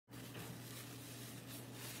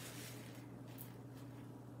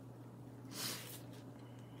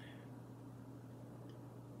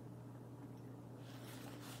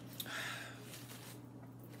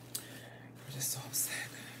so upset.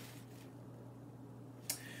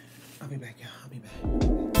 I'll be back, y'all. I'll be back.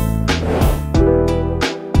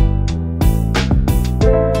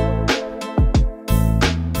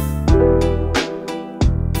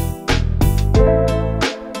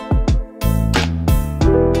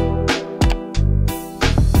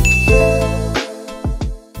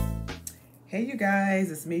 Hey, you guys,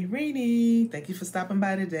 it's me, Renee. Thank you for stopping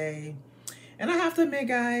by today. And I have to admit,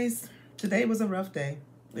 guys, today was a rough day.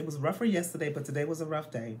 It was rougher yesterday, but today was a rough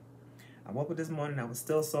day. I woke up this morning, I was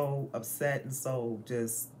still so upset and so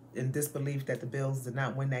just in disbelief that the Bills did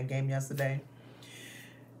not win that game yesterday.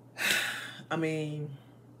 I mean,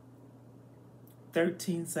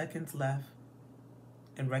 13 seconds left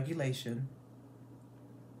in regulation,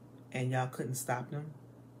 and y'all couldn't stop them.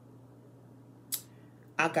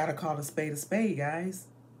 I gotta call a spade, guys.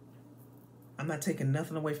 I'm not taking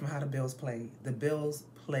nothing away from how the Bills played. The Bills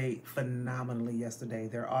played phenomenally yesterday.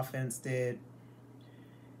 Their offense did.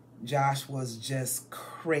 Josh was just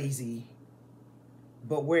crazy.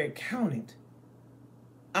 But where it counted,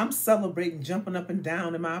 I'm celebrating, jumping up and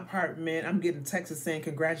down in my apartment. I'm getting texts saying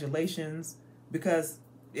congratulations because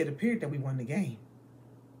it appeared that we won the game.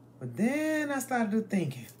 But then I started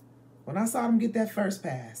thinking, when I saw them get that first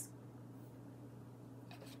pass,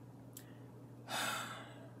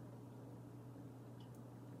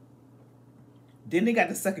 then they got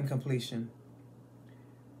the second completion.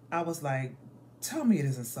 I was like, tell me it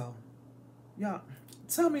isn't so. Y'all,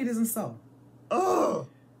 tell me it isn't so. Oh,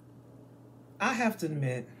 I have to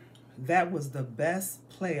admit, that was the best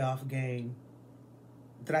playoff game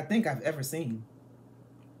that I think I've ever seen.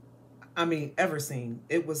 I mean, ever seen.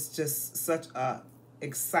 It was just such a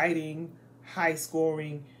exciting,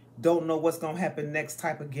 high-scoring, don't know what's going to happen next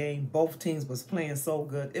type of game. Both teams was playing so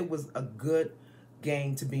good. It was a good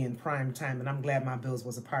game to be in prime time, and I'm glad my Bills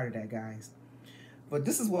was a part of that, guys. But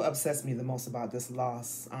this is what upsets me the most about this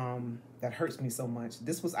loss, that hurts me so much.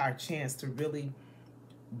 This was our chance to really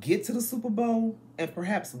get to the Super Bowl and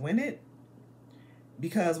perhaps win it.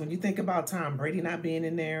 Because when you think about Tom Brady not being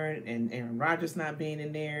in there and Aaron Rodgers not being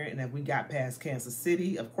in there, and if we got past Kansas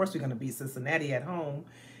City, of course we're going to beat Cincinnati at home.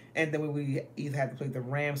 And then we either have to play the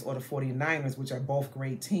Rams or the 49ers, which are both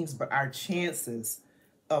great teams. But our chances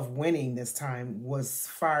of winning this time was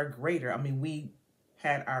far greater. I mean, we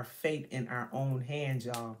had our fate in our own hands,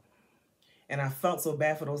 y'all. And I felt so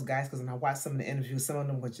bad for those guys because when I watched some of the interviews, some of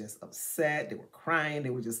them were just upset. They were crying. They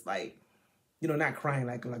were just like, you know, not crying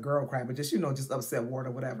like a girl cry, but just, you know, just upset word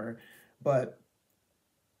or whatever. But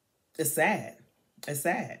it's sad. It's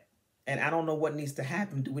sad. And I don't know what needs to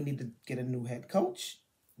happen. Do we need to get a new head coach?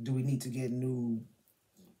 Do we need to get a new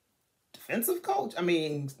defensive coach? I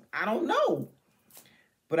mean, I don't know.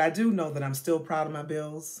 But I do know that I'm still proud of my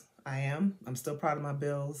Bills. I am. I'm still proud of my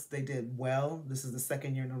Bills. They did well. This is the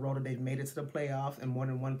second year in a row that they've made it to the playoff. In more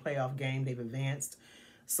than one playoff game, they've advanced.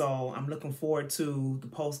 So I'm looking forward to the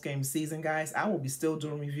post-game season, guys. I will be still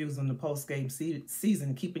doing reviews on the post-game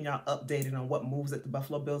season, keeping y'all updated on what moves that the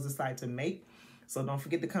Buffalo Bills decide to make. So don't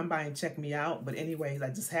forget to come by and check me out. But anyways, I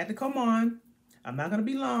just had to come on. I'm not going to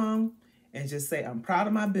be long and just say I'm proud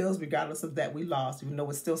of my Bills, regardless of that we lost, even though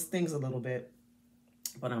it still stings a little bit.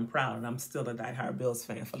 But I'm proud, and I'm still a diehard Bills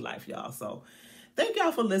fan for life, y'all. So thank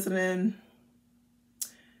y'all for listening.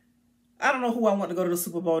 I don't know who I want to go to the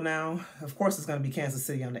Super Bowl now. Of course, it's going to be Kansas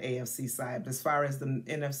City on the AFC side. But as far as the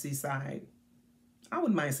NFC side, I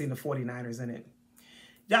wouldn't mind seeing the 49ers in it.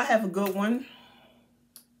 Y'all have a good one.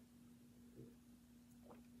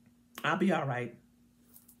 I'll be all right.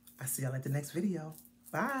 I'll see y'all at the next video.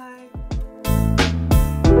 Bye.